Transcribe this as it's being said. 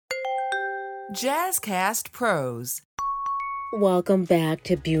Jazzcast Pros. Welcome back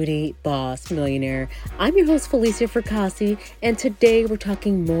to Beauty Boss Millionaire. I'm your host, Felicia Fracassi, and today we're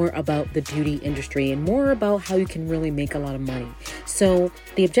talking more about the beauty industry and more about how you can really make a lot of money. So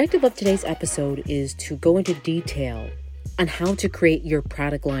the objective of today's episode is to go into detail on how to create your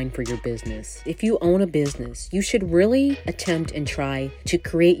product line for your business. If you own a business, you should really attempt and try to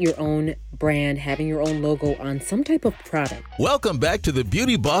create your own brand, having your own logo on some type of product. Welcome back to the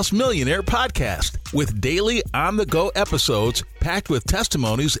Beauty Boss Millionaire podcast with daily on-the-go episodes packed with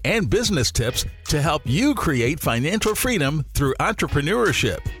testimonies and business tips to help you create financial freedom through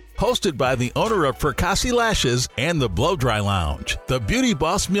entrepreneurship. Hosted by the owner of Fracassi Lashes and the Blow Dry Lounge, the Beauty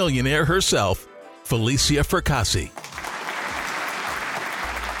Boss Millionaire herself, Felicia Fracassi.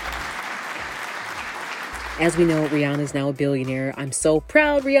 As we know, Rihanna is now a billionaire. I'm so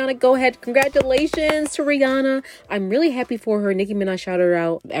proud, Rihanna. Go ahead. Congratulations to Rihanna. I'm really happy for her. Nicki Minaj shouted her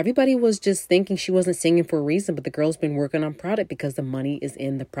out. Everybody was just thinking she wasn't singing for a reason, but the girl's been working on product because the money is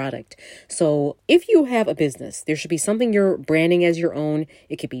in the product. So if you have a business, there should be something you're branding as your own.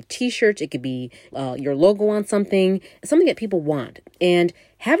 It could be t-shirts. It could be your logo on something that people want. And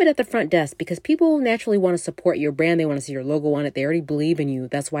have it at the front desk because people naturally want to support your brand. They want to see your logo on it. They already believe in you.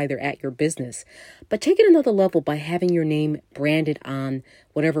 That's why they're at your business. But take it another level by having your name branded on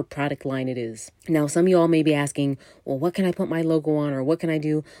whatever product line it is. Now, some of y'all may be asking, well, what can I put my logo on or what can I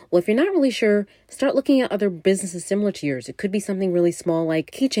do? Well, if you're not really sure, start looking at other businesses similar to yours. It could be something really small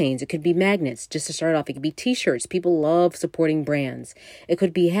like keychains. It could be magnets just to start off. It could be t-shirts. People love supporting brands. It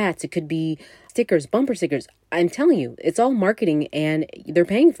could be hats. It could be stickers, bumper stickers. I'm telling you, it's all marketing and they're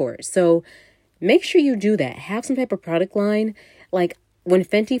paying for it. So make sure you do that. Have some type of product line. Like when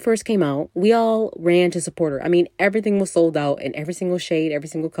Fenty first came out, we all ran to support her. I mean, everything was sold out and every single shade, every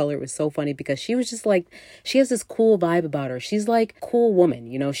single color. It was so funny because she was just like, she has this cool vibe about her. She's like a cool woman,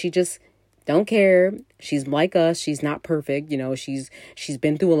 you know, she just don't care. She's like us. She's not perfect. You know, she's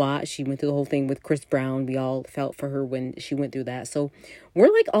been through a lot. She went through the whole thing with Chris Brown. We all felt for her when she went through that. So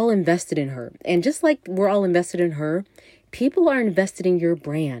we're like all invested in her. And just like we're all invested in her, people are invested in your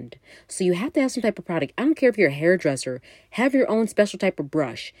brand. So you have to have some type of product. I don't care if you're a hairdresser. Have your own special type of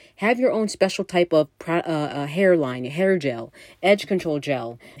brush. Have your own special type of hairline, hair gel, edge control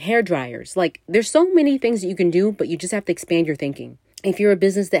gel, hair dryers. Like there's so many things that you can do, but you just have to expand your thinking. If you're a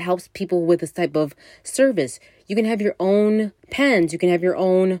business that helps people with this type of service, you can have your own pens. You can have your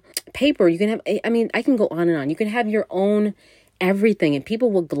own paper. You can have, I can go on and on. You can have your own everything and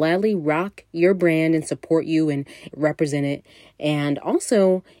people will gladly rock your brand and support you and represent it. And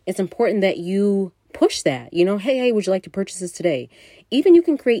also, it's important that you push that, you know, hey, would you like to purchase this today? Even you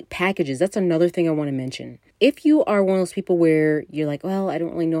can create packages. That's another thing I want to mention. If you are one of those people where you're like, well, I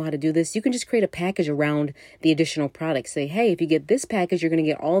don't really know how to do this, you can just create a package around the additional products. Say, hey, if you get this package, you're going to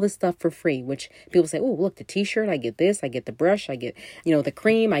get all this stuff for free, which people say, oh, look, the t-shirt, I get this, I get the brush, I get, the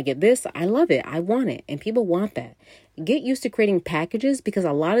cream, I get this. I love it. I want it. And people want that. Get used to creating packages because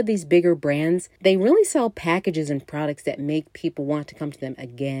a lot of these bigger brands, they really sell packages and products that make people want to come to them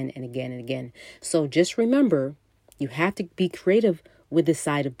again and again and again. So just remember, you have to be creative with this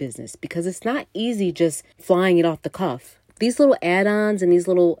side of business because it's not easy just flying it off the cuff. These little add-ons and these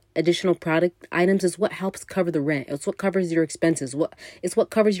little additional product items is what helps cover the rent. It's what covers your expenses. It's what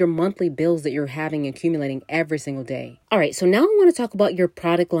covers your monthly bills that you're having accumulating every single day. All right, so now I want to talk about your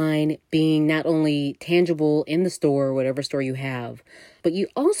product line being not only tangible in the store or whatever store you have, but you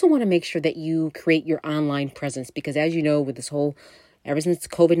also want to make sure that you create your online presence because as you know, with this whole, ever since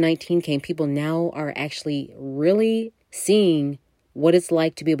COVID-19 came, people now are actually really seeing what it's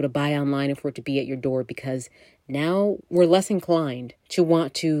like to be able to buy online and for it to be at your door because now we're less inclined to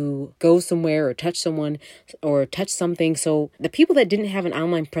want to go somewhere or touch someone or touch something. So the people that didn't have an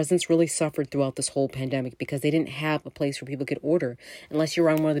online presence really suffered throughout this whole pandemic because they didn't have a place where people could order unless you're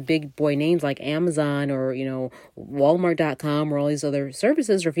on one of the big boy names like Amazon or, Walmart.com or all these other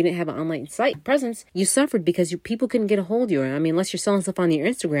services. Or if you didn't have an online site presence, you suffered because people couldn't get a hold of you. I mean, unless you're selling stuff on your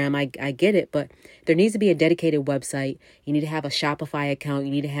Instagram, I get it, but there needs to be a dedicated website. You need to have a Shopify account.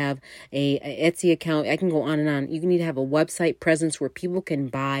 You need to have a Etsy account. I can go on and on. You need to have a website presence where people can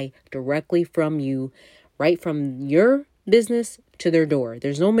buy directly from you, right from your business to their door.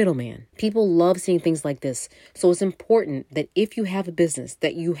 There's no middleman. People love seeing things like this. So it's important that if you have a business,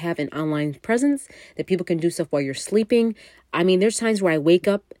 that you have an online presence, that people can do stuff while you're sleeping. I mean, there's times where I wake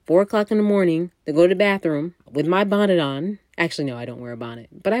up 4 o'clock in the morning to go to the bathroom with my bonnet on. Actually, no, I don't wear a bonnet,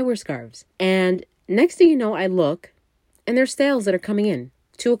 but I wear scarves. And next thing you know, I look and there's sales that are coming in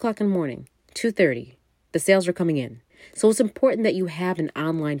 2 o'clock in the morning, 2:30. The sales are coming in. So it's important that you have an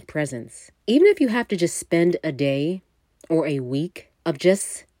online presence. Even if you have to just spend a day or a week of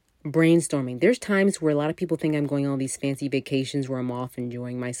just brainstorming. There's times where a lot of people think I'm going on these fancy vacations where I'm off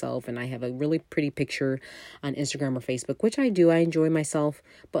enjoying myself, and I have a really pretty picture on Instagram or Facebook, which I do. I enjoy myself.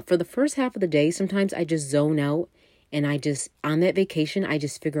 But for the first half of the day, sometimes I just zone out, and on that vacation, I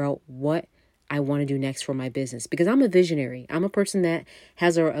just figure out what I want to do next for my business, because I'm a visionary. I'm a person that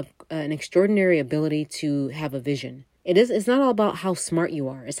has an extraordinary ability to have a vision. It's not all about how smart you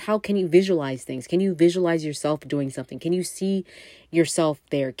are. It's how can you visualize things? Can you visualize yourself doing something? Can you see yourself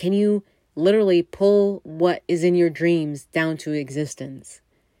there? Can you literally pull what is in your dreams down to existence?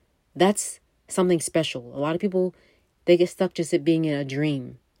 That's something special. A lot of people, they get stuck just at being in a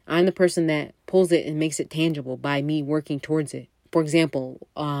dream. I'm the person that pulls it and makes it tangible by me working towards it. For example,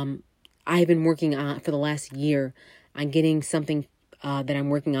 I've been working on for the last year on getting something that I'm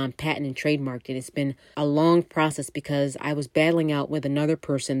working on patent and trademarked. And it's been a long process because I was battling out with another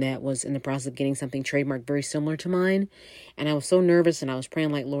person that was in the process of getting something trademarked very similar to mine. And I was so nervous, and I was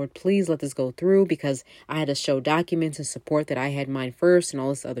praying like, Lord, please let this go through, because I had to show documents and support that I had mine first and all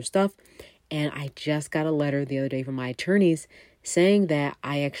this other stuff. And I just got a letter the other day from my attorneys saying that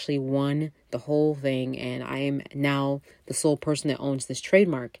I actually won the whole thing, and I am now the sole person that owns this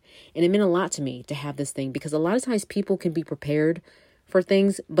trademark. And it meant a lot to me to have this thing, because a lot of times people can be prepared for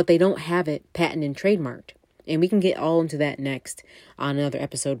things, but they don't have it patented and trademarked. And we can get all into that next on another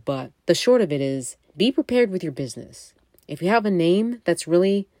episode. But the short of it is, be prepared with your business. If you have a name that's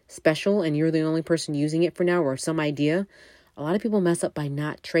really special and you're the only person using it for now, or some idea, a lot of people mess up by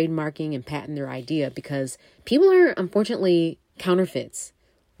not trademarking and patent their idea, because people are unfortunately counterfeits.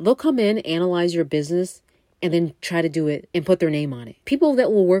 They'll come in, analyze your business, and then try to do it and put their name on it. People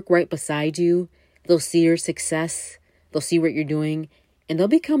that will work right beside you, they'll see your success, they'll see what you're doing, and they'll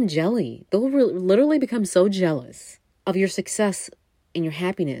become jelly. They'll literally become so jealous of your success and your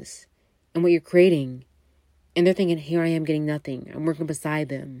happiness and what you're creating. And they're thinking, here I am getting nothing. I'm working beside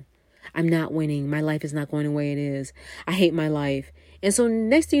them. I'm not winning. My life is not going the way it is. I hate my life. And so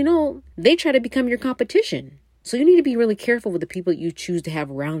next thing you know, they try to become your competition. So you need to be really careful with the people you choose to have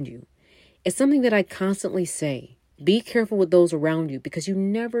around you. It's something that I constantly say. Be careful with those around you, because you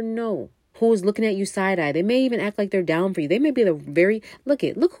never know who is looking at you side-eye. They may even act like they're down for you. They may be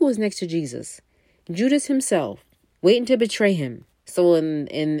look who is next to Jesus. Judas himself, waiting to betray him. So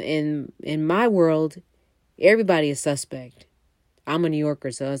in my world, everybody is suspect. I'm a New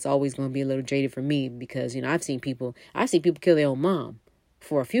Yorker, so it's always going to be a little jaded for me, because, I've seen people kill their own mom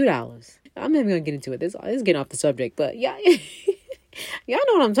for a few dollars. I'm not even going to get into it. This is getting off the subject, but yeah, y'all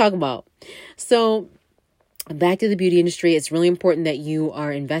know what I'm talking about. So back to the beauty industry, it's really important that you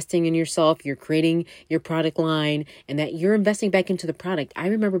are investing in yourself, you're creating your product line, and that you're investing back into the product. I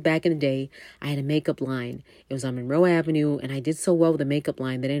remember back in the day, I had a makeup line. It was on Monroe Avenue, and I did so well with the makeup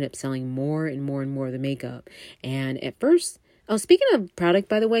line that I ended up selling more and more and more of the makeup. And at first, speaking of product,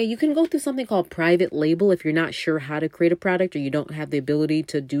 by the way, you can go through something called private label if you're not sure how to create a product or you don't have the ability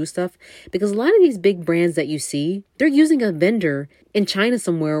to do stuff. Because a lot of these big brands that you see, they're using a vendor in China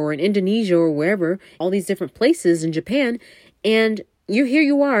somewhere, or in Indonesia, or wherever, all these different places in Japan. And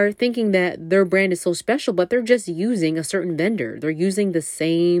you are thinking that their brand is so special, but they're just using a certain vendor. They're using the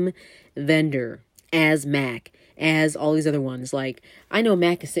same vendor as MAC, as all these other ones. Like, I know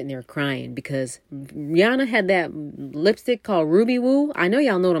Mac is sitting there crying because Rihanna had that lipstick called Ruby Woo. I know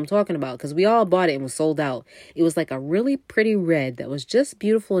y'all know what I'm talking about, because we all bought it and was sold out. It was like a really pretty red that was just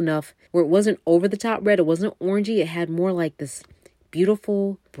beautiful enough where it wasn't over the top red. It wasn't orangey. It had more like this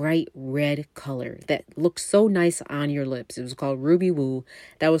beautiful, bright red color that looked so nice on your lips. It was called Ruby Woo.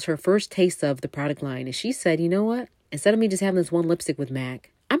 That was her first taste of the product line. And she said, you know what? Instead of me just having this one lipstick with MAC,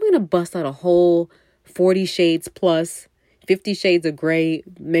 I'm going to bust out a whole 40 shades plus 50 shades of gray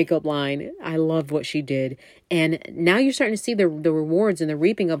makeup line. I loved what she did. And now you're starting to see the rewards and the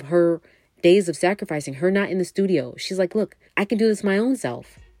reaping of her days of sacrificing, her not in the studio. She's like, look, I can do this my own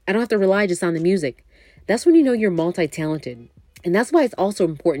self. I don't have to rely just on the music. That's when you know you're multi-talented. And that's why it's also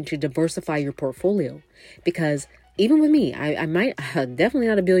important to diversify your portfolio, because even with me, I might definitely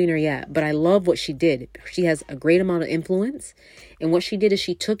not a billionaire yet, but I love what she did. She has a great amount of influence. And what she did is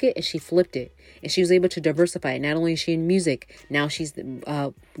she took it and she flipped it. And she was able to diversify it. Not only is she in music, now she's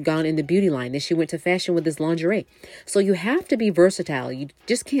gone in the beauty line. Then she went to fashion with this lingerie. So you have to be versatile. You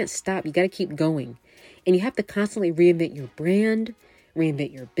just can't stop. You got to keep going. And you have to constantly reinvent your brand,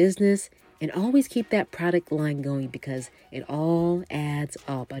 reinvent your business, and always keep that product line going, because it all adds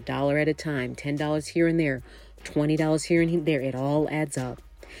up. $1 at a time, $10 here and there, $20 here and there. It all adds up.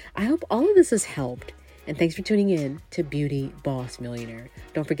 I hope all of this has helped. And thanks for tuning in to Beauty Boss Millionaire.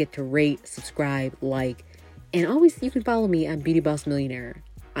 Don't forget to rate, subscribe, like, and always you can follow me on Beauty Boss Millionaire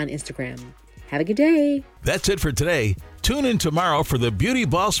on Instagram. Have a good day. That's it for today. Tune in tomorrow for the Beauty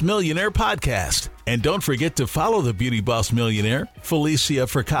Boss Millionaire podcast. And don't forget to follow the Beauty Boss Millionaire, Felicia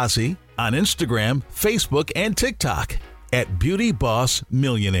Fracassi, on Instagram, Facebook, and TikTok at Beauty Boss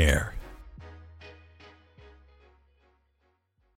Millionaire.